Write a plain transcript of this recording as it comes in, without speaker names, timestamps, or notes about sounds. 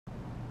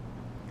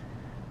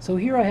So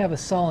here I have a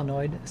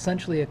solenoid,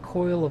 essentially a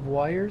coil of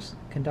wires,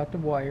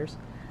 conductive wires,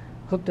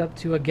 hooked up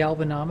to a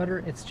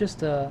galvanometer. It's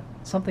just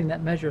something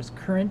that measures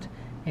current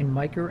in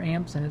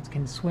microamps, and it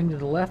can swing to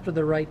the left or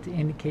the right to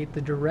indicate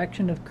the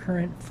direction of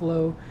current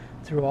flow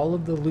through all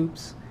of the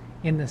loops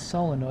in this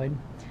solenoid.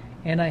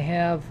 And I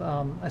have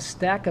a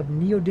stack of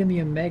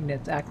neodymium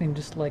magnets acting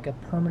just like a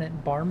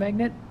permanent bar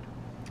magnet,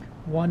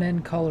 one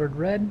end colored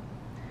red.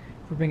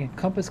 If we bring a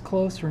compass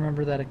close,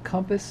 remember that a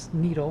compass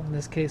needle, in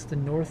this case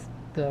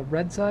the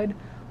red side,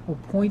 will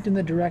point in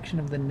the direction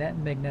of the net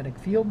magnetic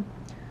field.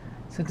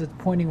 Since it's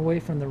pointing away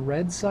from the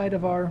red side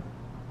of our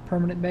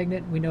permanent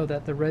magnet, we know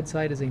that the red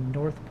side is a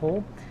north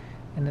pole,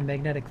 and the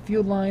magnetic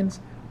field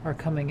lines are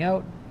coming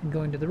out and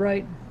going to the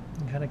right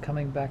and kind of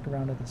coming back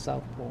around to the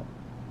south pole.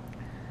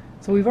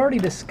 So we've already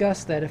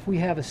discussed that if we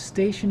have a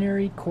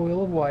stationary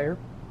coil of wire,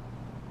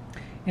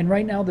 and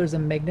right now there's a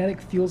magnetic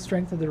field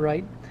strength to the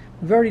right,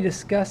 we've already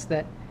discussed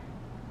that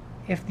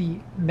if the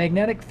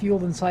magnetic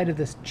field inside of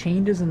this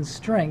changes in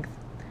strength,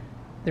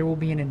 there will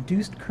be an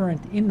induced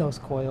current in those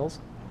coils.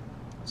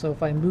 So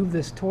if I move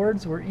this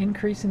towards, we're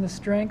increasing the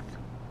strength.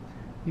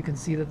 You can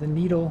see that the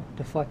needle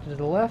deflected to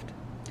the left.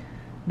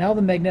 Now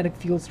the magnetic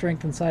field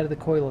strength inside of the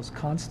coil is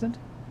constant,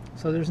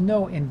 so there's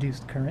no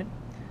induced current.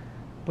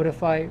 But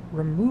if I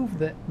remove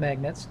the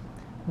magnets,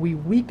 we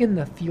weaken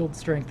the field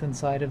strength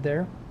inside of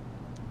there,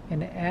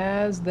 and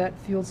as that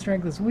field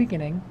strength is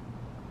weakening,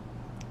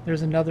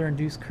 there's another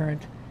induced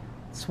current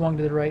swung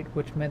to the right,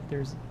 which meant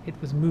it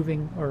was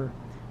moving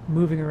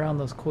around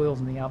those coils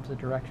in the opposite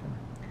direction.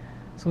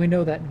 So we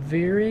know that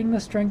varying the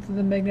strength of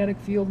the magnetic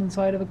field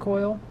inside of a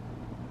coil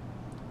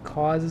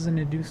causes an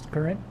induced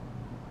current,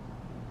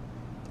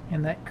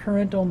 and that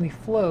current only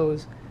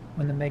flows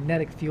when the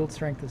magnetic field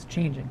strength is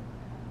changing.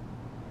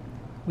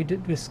 We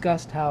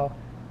discussed how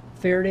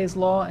Faraday's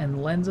law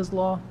and Lenz's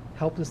law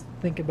helped us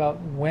think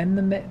about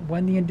when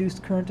the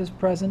induced current is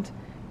present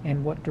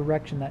and what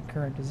direction that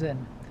current is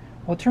in.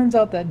 Well, it turns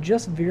out that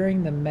just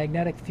varying the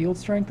magnetic field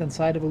strength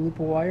inside of a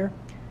loop of wire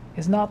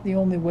is not the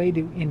only way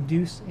to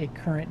induce a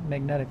current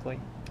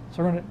magnetically.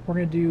 So we're going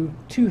to do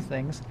two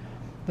things.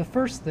 The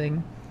first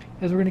thing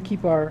is we're going to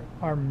keep our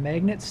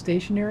magnet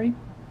stationary.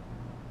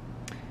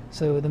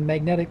 So the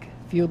magnetic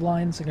field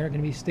lines are going to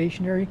be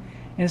stationary.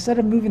 And instead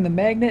of moving the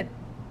magnet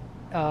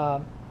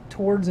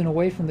towards and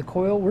away from the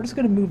coil, we're just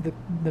going to move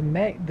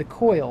the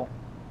coil.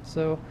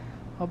 So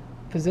I'll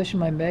position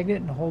my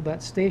magnet and hold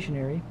that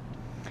stationary.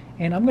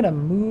 And I'm going to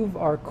move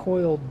our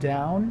coil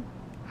down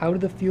out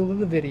of the field of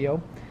the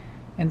video.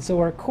 And so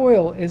our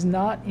coil is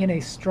not in a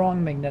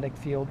strong magnetic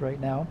field right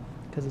now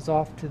because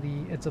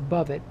it's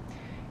above it.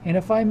 And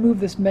if I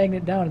move this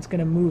magnet down, it's going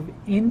to move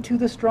into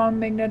the strong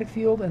magnetic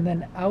field and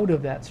then out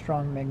of that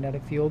strong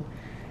magnetic field.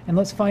 And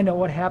let's find out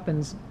what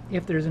happens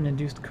if there's an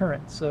induced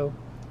current. So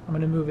I'm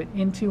going to move it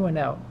into and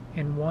out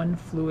in one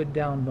fluid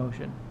down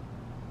motion.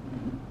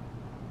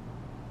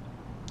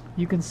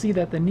 You can see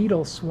that the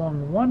needle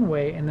swung one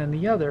way and then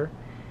the other.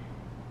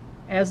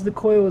 As the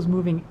coil was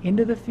moving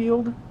into the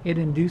field, it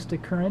induced a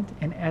current,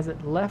 and as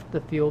it left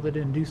the field, it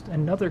induced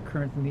another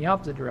current in the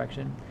opposite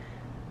direction.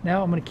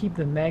 Now I'm going to keep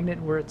the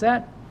magnet where it's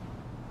at,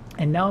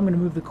 and now I'm going to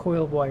move the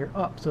coil of wire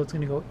up. So it's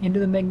going to go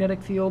into the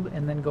magnetic field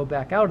and then go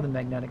back out of the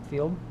magnetic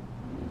field.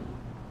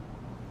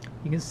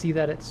 You can see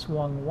that it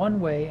swung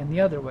one way and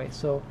the other way.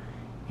 So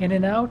in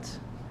and out,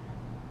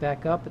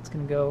 back up, it's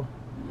going to go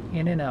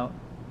in and out.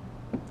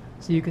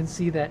 So you can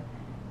see that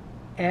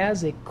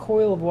as a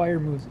coil of wire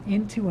moves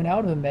into and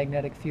out of the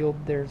magnetic field,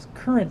 there's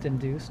current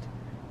induced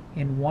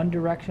in one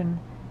direction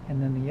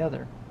and then the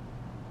other.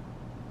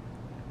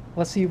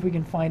 Let's see if we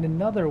can find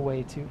another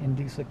way to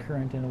induce a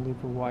current in a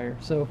loop of wire.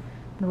 So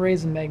I'm going to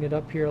raise the magnet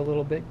up here a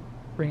little bit,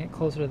 bring it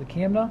closer to the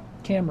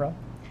camera,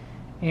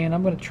 and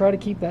I'm going to try to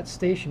keep that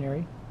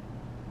stationary.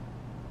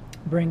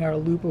 Bring our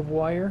loop of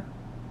wire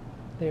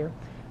there.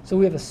 So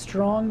we have a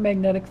strong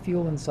magnetic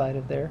field inside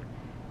of there.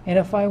 And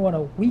if I want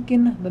to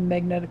weaken the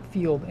magnetic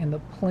field in the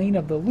plane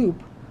of the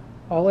loop,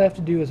 all I have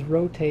to do is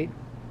rotate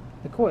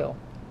the coil.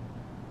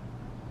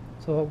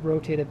 So I'll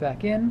rotate it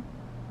back in.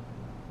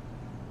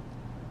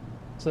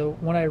 So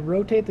when I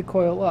rotate the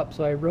coil up,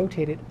 so I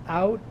rotate it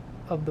out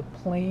of the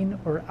plane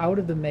or out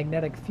of the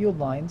magnetic field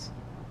lines,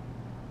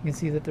 you can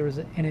see that there is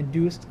an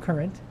induced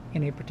current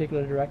in a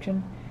particular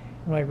direction.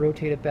 When I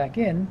rotate it back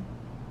in,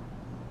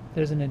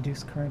 there's an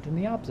induced current in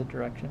the opposite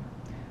direction.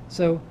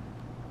 So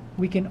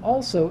we can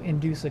also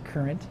induce a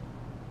current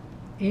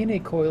in a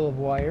coil of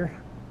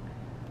wire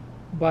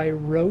by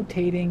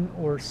rotating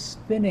or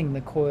spinning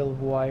the coil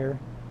of wire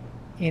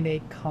in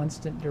a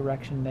constant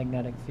direction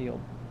magnetic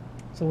field.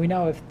 So we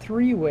now have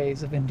three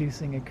ways of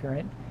inducing a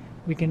current.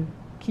 We can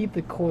keep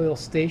the coil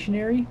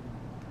stationary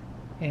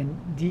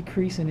and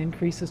decrease and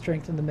increase the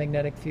strength of the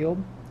magnetic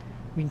field.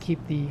 We can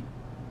keep the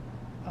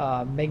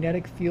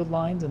magnetic field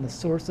lines and the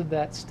source of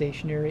that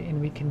stationary, and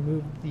we can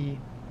move the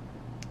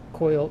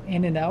coil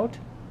in and out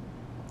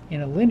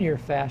in a linear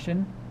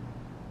fashion,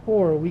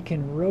 or we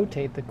can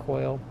rotate the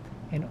coil.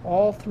 In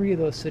all three of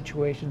those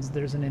situations,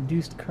 there's an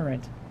induced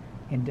current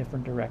in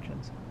different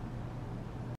directions.